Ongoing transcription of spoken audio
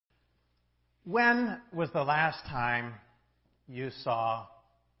When was the last time you saw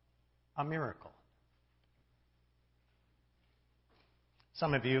a miracle?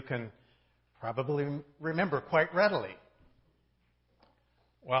 Some of you can probably remember quite readily,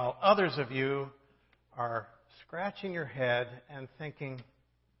 while others of you are scratching your head and thinking,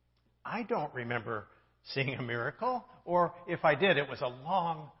 I don't remember seeing a miracle, or if I did, it was a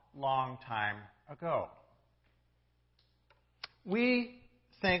long, long time ago. We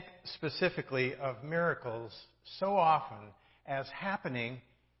think specifically of miracles so often as happening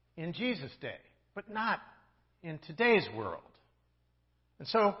in Jesus' day, but not in today's world. And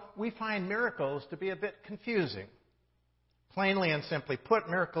so we find miracles to be a bit confusing. Plainly and simply put,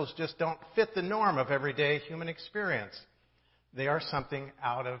 miracles just don't fit the norm of everyday human experience. They are something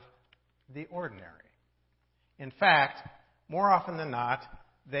out of the ordinary. In fact, more often than not,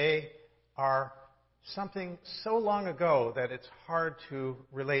 they are something so long ago that it's hard to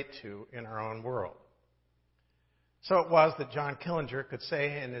relate to in our own world. So it was that John Killinger could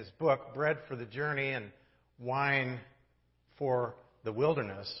say in his book, Bread for the Journey and Wine for the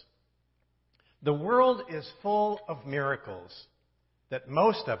Wilderness, the world is full of miracles that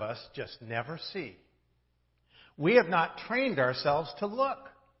most of us just never see. We have not trained ourselves to look.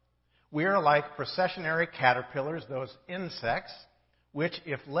 We are like processionary caterpillars, those insects, which,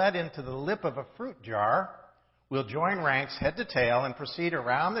 if led into the lip of a fruit jar, will join ranks head to tail and proceed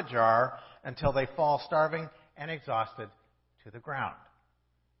around the jar until they fall starving and exhausted to the ground.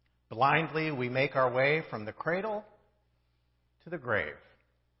 Blindly, we make our way from the cradle to the grave.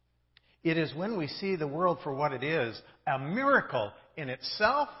 It is when we see the world for what it is, a miracle in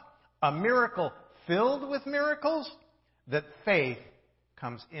itself, a miracle filled with miracles, that faith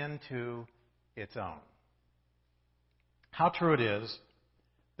comes into its own. How true it is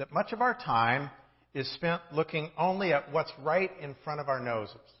that much of our time is spent looking only at what's right in front of our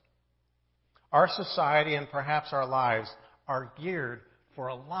noses. Our society and perhaps our lives are geared for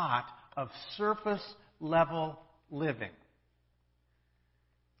a lot of surface-level living.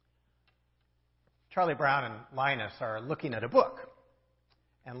 Charlie Brown and Linus are looking at a book,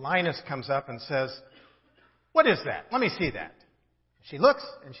 and Linus comes up and says, "What is that? Let me see that." She looks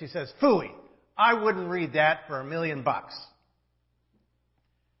and she says, "Phooey, I wouldn't read that for $1 million.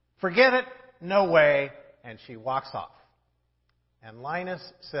 Forget it, no way," and she walks off. And Linus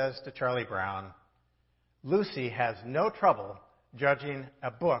says to Charlie Brown, "Lucy has no trouble judging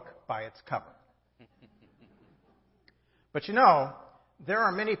a book by its cover." But you know, there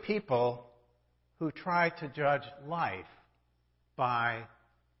are many people who try to judge life by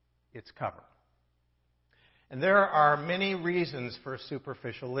its cover. And there are many reasons for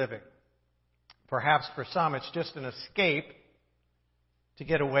superficial living. Perhaps for some it's just an escape to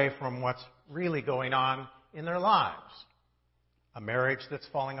get away from what's really going on in their lives. A marriage that's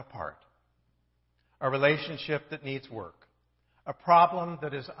falling apart. A relationship that needs work. A problem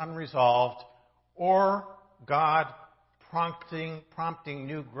that is unresolved. Or God prompting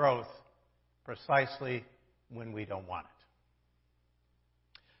new growth precisely when we don't want it.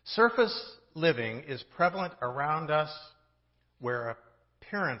 Surface living is prevalent around us where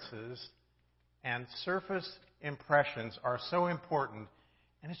appearances and surface impressions are so important,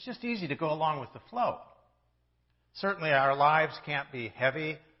 and it's just easy to go along with the flow. Certainly our lives can't be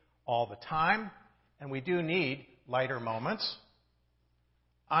heavy all the time, and we do need lighter moments.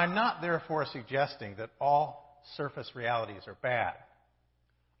 I'm not therefore suggesting that all surface realities are bad.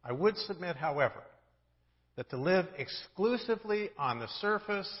 I would submit, however, that to live exclusively on the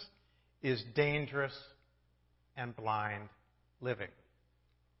surface is dangerous and blind living.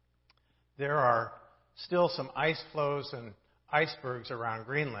 There are still some ice flows and icebergs around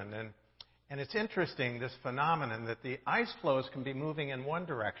Greenland, and it's interesting, this phenomenon, that the ice flows can be moving in one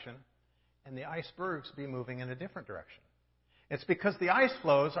direction and the icebergs be moving in a different direction. It's because the ice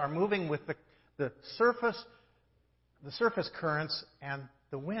flows are moving with the surface currents and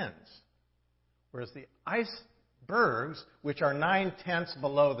the winds, whereas the icebergs, which are 9/10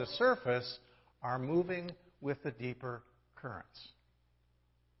 below the surface, are moving with the deeper currents.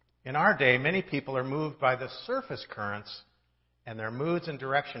 In our day, many people are moved by the surface currents, and their moods and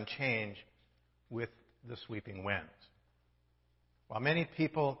direction change with the sweeping winds. While many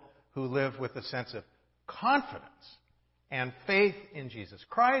people who live with a sense of confidence and faith in Jesus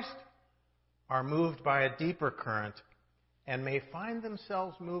Christ are moved by a deeper current and may find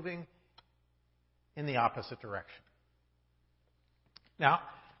themselves moving in the opposite direction. Now,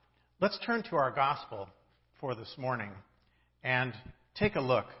 let's turn to our gospel for this morning and take a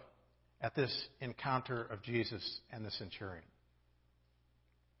look at this encounter of Jesus and the centurion.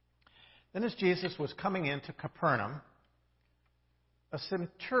 Then as Jesus was coming into Capernaum, a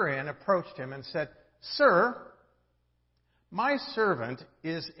centurion approached him and said, "Sir, my servant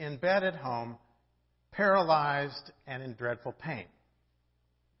is in bed at home, paralyzed and in dreadful pain."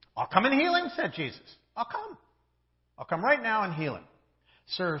 "I'll come and heal him," said Jesus. I'll come right now and heal him."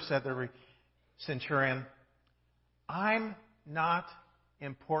 "Sir," said the centurion, "I'm not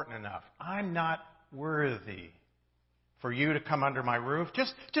important enough. I'm not worthy for you to come under my roof.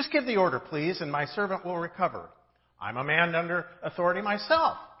 Just give the order, please, and my servant will recover. I'm a man under authority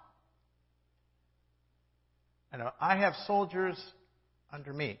myself. And I have soldiers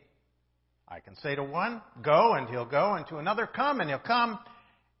under me. I can say to one, 'Go,' and he'll go, and to another, 'Come,' and he'll come.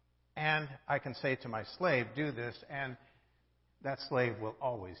 And I can say to my slave, 'Do this,' and that slave will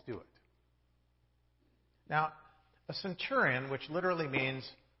always do it." Now, a centurion, which literally means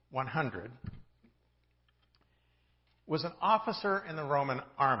 100, was an officer in the Roman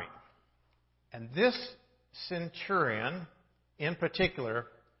army. And this centurion, in particular,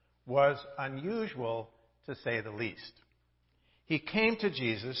 was unusual, to say the least. He came to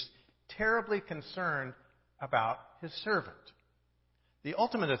Jesus terribly concerned about his servant. The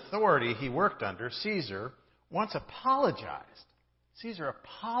ultimate authority he worked under, Caesar, once apologized. Caesar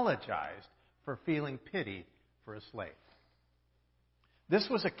apologized for feeling pity for a slave. This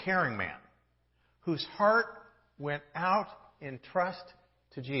was a caring man whose heart went out in trust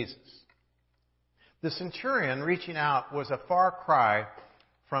to Jesus. The centurion reaching out was a far cry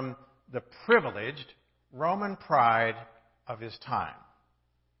from the privileged Roman pride of his time.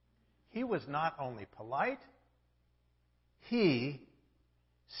 He was not only polite, he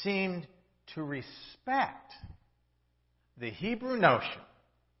seemed to respect the Hebrew notion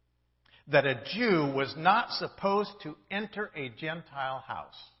that a Jew was not supposed to enter a Gentile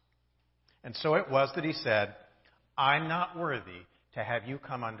house. And so it was that he said, "I'm not worthy to have you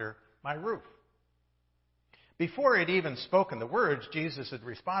come under my roof." Before he had even spoken the words, Jesus had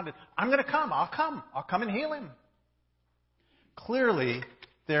responded, "I'm going to come. I'll come and heal him." Clearly,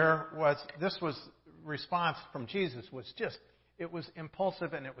 this response from Jesus was it was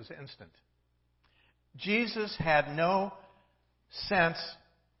impulsive and it was instant. Jesus had no sense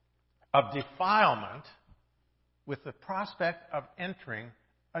of defilement with the prospect of entering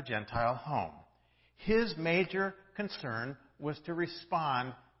a Gentile home. His major concern was to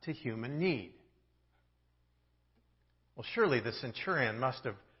respond to human need. Well, surely the centurion must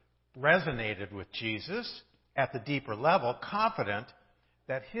have resonated with Jesus at the deeper level, confident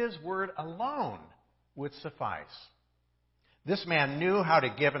that his word alone would suffice. This man knew how to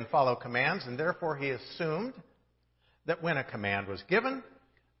give and follow commands, and therefore he assumed that when a command was given,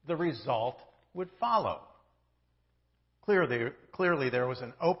 the result would follow. Clearly there was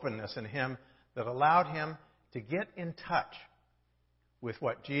an openness in him that allowed him to get in touch with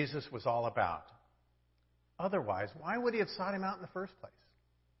what Jesus was all about. Otherwise, why would he have sought him out in the first place?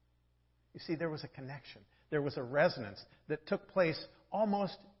 You see, there was a connection. There was a resonance that took place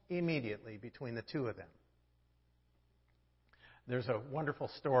almost immediately between the two of them. There's a wonderful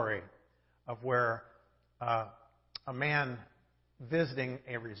story of where a man visiting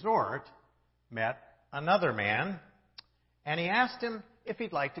a resort met another man, and he asked him if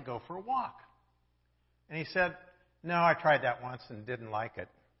he'd like to go for a walk. And he said, "No, I tried that once and didn't like it."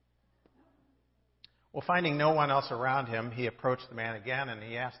 Well, finding no one else around him, he approached the man again and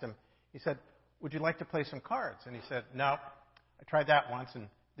he asked him, he said, "Would you like to play some cards?" And he said, "No, I tried that once and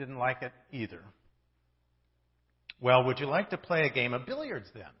didn't like it either." "Well, would you like to play a game of billiards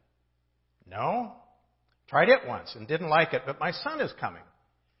then?" "No, tried it once and didn't like it, but my son is coming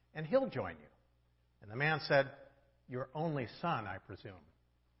and he'll join you." And the man said, "Your only son, I presume."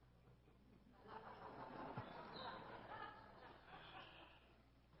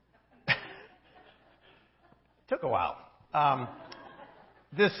 Took a while.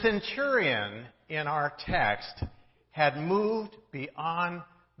 The centurion in our text had moved beyond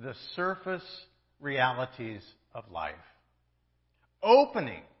the surface realities of life.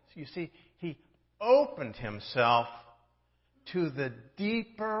 You see, he opened himself to the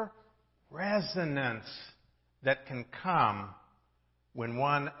deeper resonance that can come when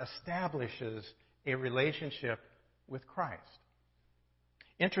one establishes a relationship with Christ.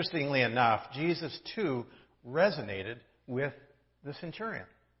 Interestingly enough, Jesus too resonated with the centurion.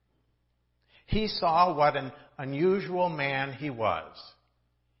 He saw what an unusual man he was.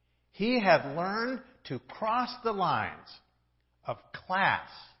 He had learned to cross the lines of class,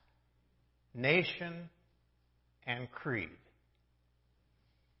 nation, and creed.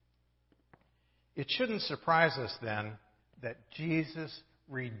 It shouldn't surprise us then that Jesus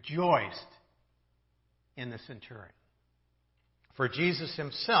rejoiced in the centurion. For Jesus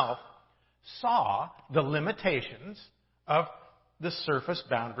himself saw the limitations of the surface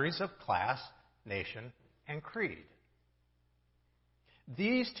boundaries of class, nation, and creed.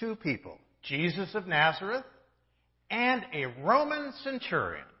 These two people, Jesus of Nazareth and a Roman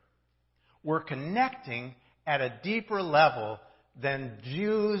centurion, were connecting at a deeper level than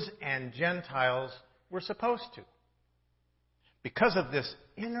Jews and Gentiles were supposed to. Because of this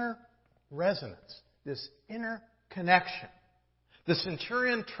inner resonance, this inner connection, the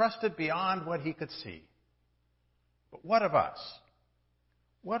centurion trusted beyond what he could see. But what of us?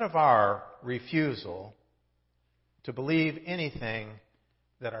 What of our refusal to believe anything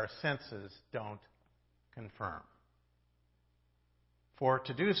that our senses don't confirm? For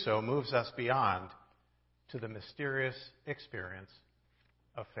to do so moves us beyond to the mysterious experience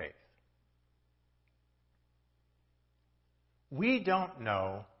of faith. We don't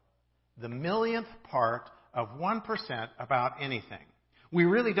know the millionth part of 1% about anything. We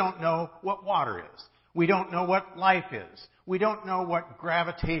really don't know what water is. We don't know what life is. We don't know what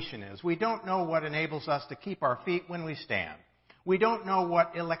gravitation is. We don't know what enables us to keep our feet when we stand. We don't know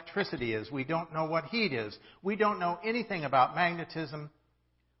what electricity is. We don't know what heat is. We don't know anything about magnetism.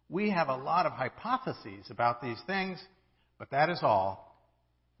 We have a lot of hypotheses about these things, but that is all.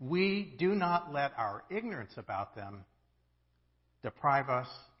 We do not let our ignorance about them deprive us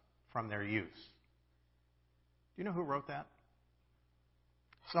from their use. Do you know who wrote that?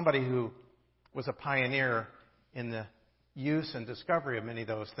 Somebody who was a pioneer in the use and discovery of many of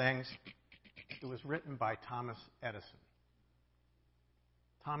those things. It was written by Thomas Edison.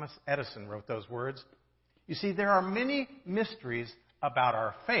 Thomas Edison wrote those words. You see, there are many mysteries about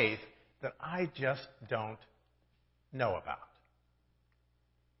our faith that I just don't know about.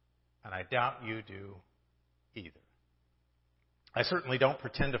 And I doubt you do either. I certainly don't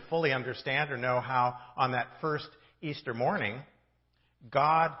pretend to fully understand or know how on that first Easter morning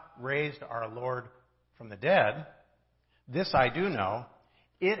God raised our Lord from the dead. This I do know.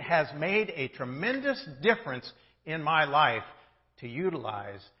 It has made a tremendous difference in my life to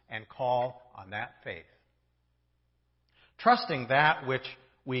utilize and call on that faith. Trusting that which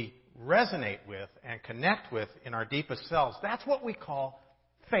we resonate with and connect with in our deepest selves, that's what we call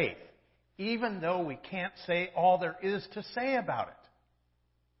faith, even though we can't say all there is to say about it.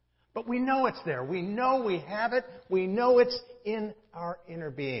 But we know it's there. We know we have it. We know it's in our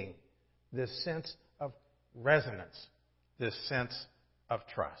inner being. This sense of resonance, this sense of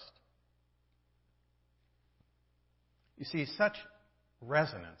trust. You see, such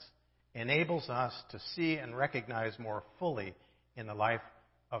resonance enables us to see and recognize more fully in the life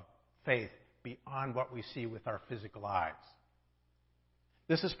of faith beyond what we see with our physical eyes.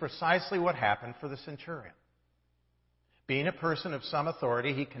 This is precisely what happened for the centurion. Being a person of some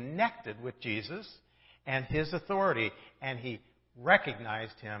authority, he connected with Jesus and his authority, and he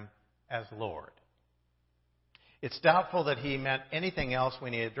recognized him as Lord. It's doubtful that he meant anything else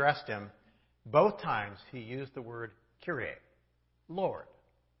when he addressed him. Both times he used the word Kyrie, Lord.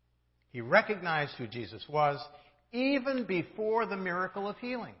 He recognized who Jesus was even before the miracle of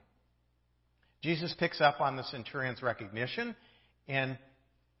healing. Jesus picks up on the centurion's recognition in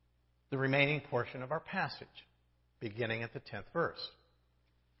the remaining portion of our passage, beginning at the 10th verse.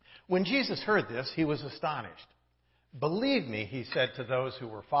 When Jesus heard this, he was astonished. Believe me, he said to those who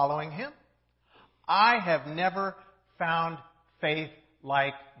were following him, I have never found faith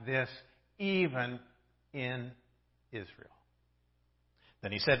like this, even in Israel.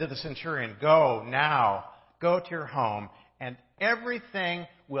 Then he said to the centurion, go now, go to your home, and everything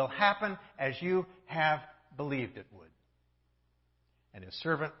will happen as you have believed it would. And his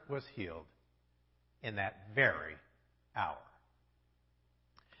servant was healed in that very hour.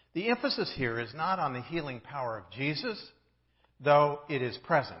 The emphasis here is not on the healing power of Jesus, though it is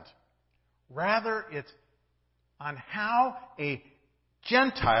present. Rather, it's on how a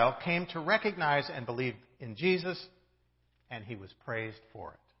Gentile came to recognize and believe in Jesus, and he was praised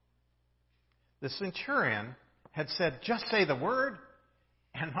for it. The centurion had said, just say the word,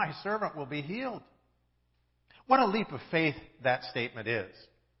 and my servant will be healed. What a leap of faith that statement is.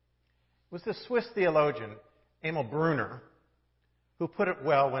 It was the Swiss theologian Emil Brunner who put it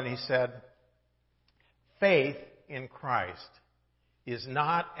well when he said, faith in Christ is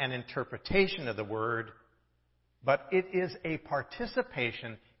not an interpretation of the word, but it is a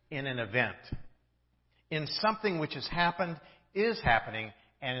participation in an event, in something which has happened, is happening,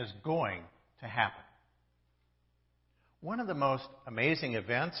 and is going to happen. One of the most amazing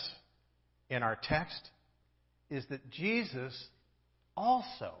events in our text is that Jesus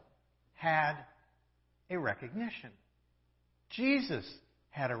also had a recognition. Jesus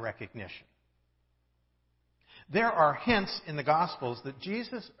had a recognition. There are hints in the Gospels that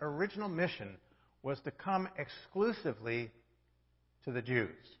Jesus' original mission was to come exclusively to the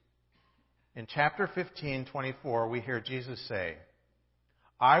Jews. In chapter 15:24, we hear Jesus say,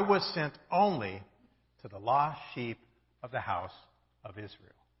 "I was sent only to the lost sheep of the house of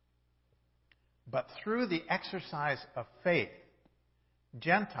Israel." But through the exercise of faith,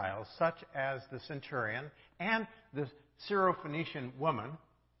 Gentiles such as the centurion and the Syrophoenician woman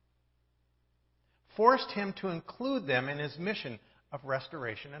forced him to include them in his mission of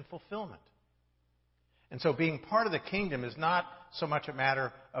restoration and fulfillment. And so being part of the kingdom is not so much a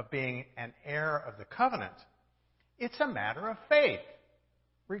matter of being an heir of the covenant. It's a matter of faith,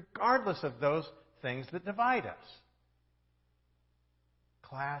 regardless of those things that divide us.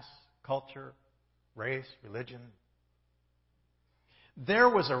 Class, culture, race, religion. There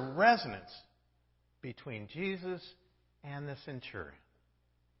was a resonance between Jesus and the centurion,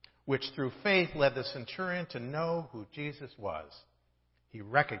 which through faith led the centurion to know who Jesus was. He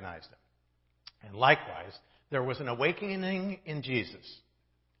recognized him. And likewise, there was an awakening in Jesus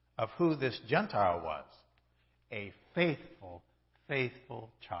of who this Gentile was, a faithful,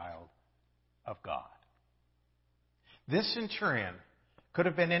 faithful child of God. This centurion could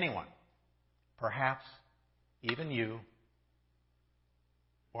have been anyone, perhaps even you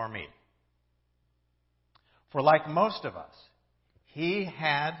or me. For like most of us, he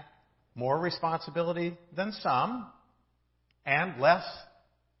had more responsibility than some and less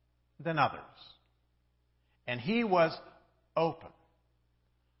than others. And he was open,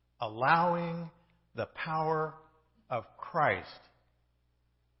 allowing the power of Christ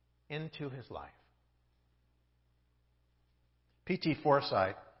into his life. P.T.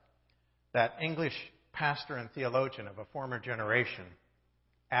 Forsyth, that English pastor and theologian of a former generation,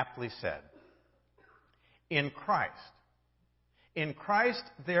 aptly said, In Christ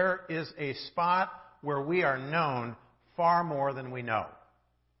there is a spot where we are known far more than we know.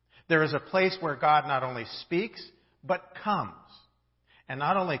 There is a place where God not only speaks, but comes. And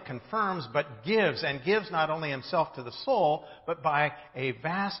not only confirms, but gives. And gives not only himself to the soul, but by a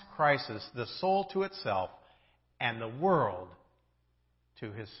vast crisis, the soul to itself and the world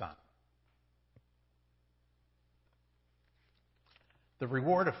to his Son. The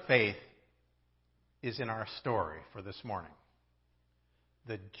reward of faith is in our story for this morning.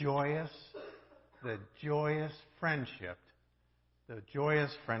 The joyous friendship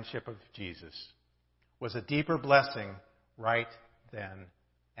of Jesus was a deeper blessing right then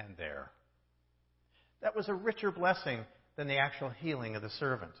and there. That was a richer blessing than the actual healing of the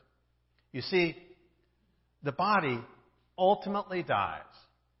servant. You see, the body ultimately dies,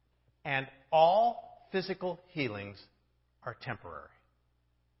 and all physical healings are temporary.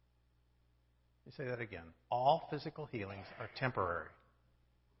 Let me say that again. All physical healings are temporary,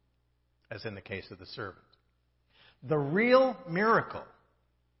 as in the case of the servant. The real miracle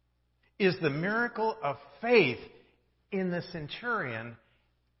is the miracle of faith in the centurion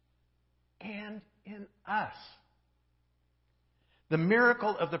and in us. The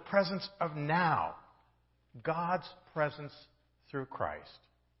miracle of the presence of now, God's presence through Christ.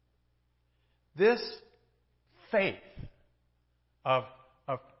 This faith of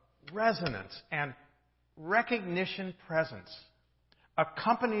resonance and recognition presence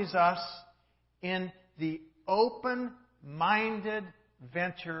accompanies us in the open-minded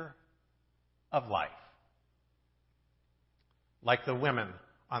venture of life. Like the women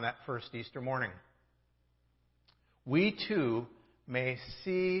on that first Easter morning. We too may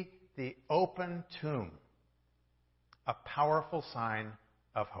see the open tomb, a powerful sign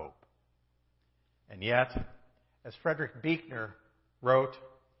of hope. And yet, as Frederick Buechner wrote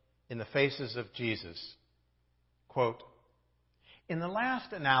in The Faces of Jesus, quote, "In the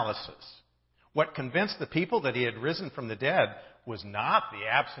last analysis, what convinced the people that he had risen from the dead was not the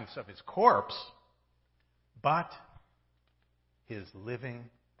absence of his corpse, but his living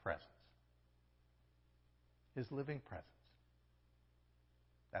presence." His living presence.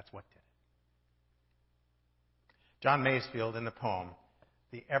 That's what did it. John Masefield, in the poem,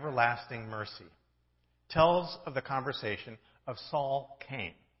 "The Everlasting Mercy," tells of the conversation of Saul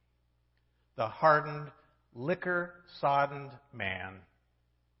Cain, the hardened, liquor-soddened man.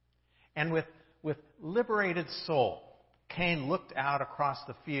 And with liberated soul, Cain looked out across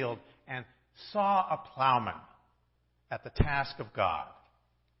the field and saw a plowman at the task of God.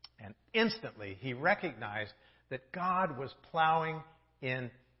 And instantly he recognized that God was plowing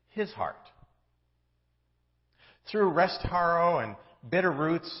in his heart. Through rest harrow and bitter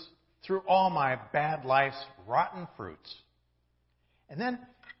roots, through all my bad life's rotten fruits. And then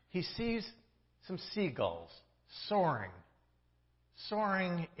he sees some seagulls soaring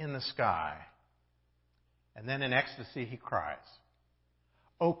in the sky. And then in ecstasy he cries,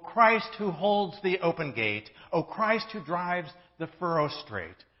 O Christ who holds the open gate. O Christ who drives the furrow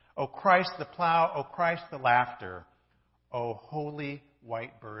straight. O Christ the plow. O Christ the laughter. O holy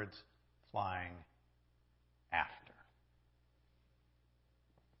white birds flying after.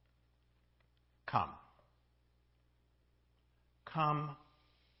 Come. Come,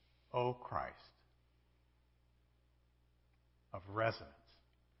 O Christ, of resonance,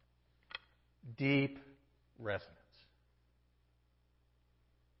 deep resonance,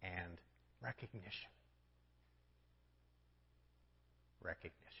 and recognition.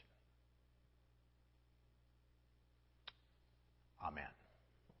 Recognition.